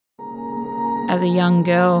As a young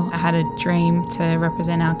girl, I had a dream to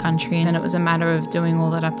represent our country, and it was a matter of doing all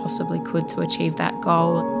that I possibly could to achieve that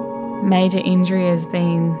goal. Major injury has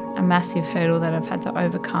been a massive hurdle that I've had to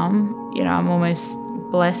overcome. You know, I'm almost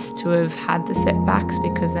blessed to have had the setbacks,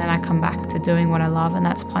 because then I come back to doing what I love, and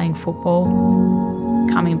that's playing football.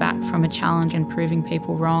 Coming back from a challenge and proving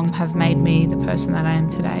people wrong have made me the person that I am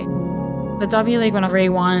today. The W-League, when I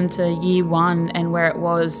rewind to year one and where it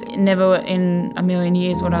was, never in a million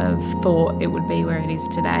years would I have thought it would be where it is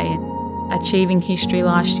today. Achieving history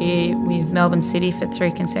last year with Melbourne City for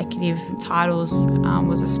 3 consecutive titles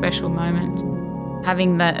was a special moment.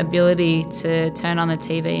 Having that ability to turn on the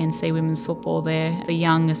TV and see women's football there for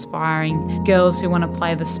young, aspiring girls who want to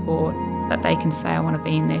play the sport, that they can say, I want to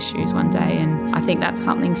be in their shoes one day. And I think that's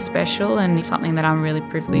something special and something that I'm really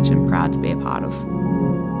privileged and proud to be a part of.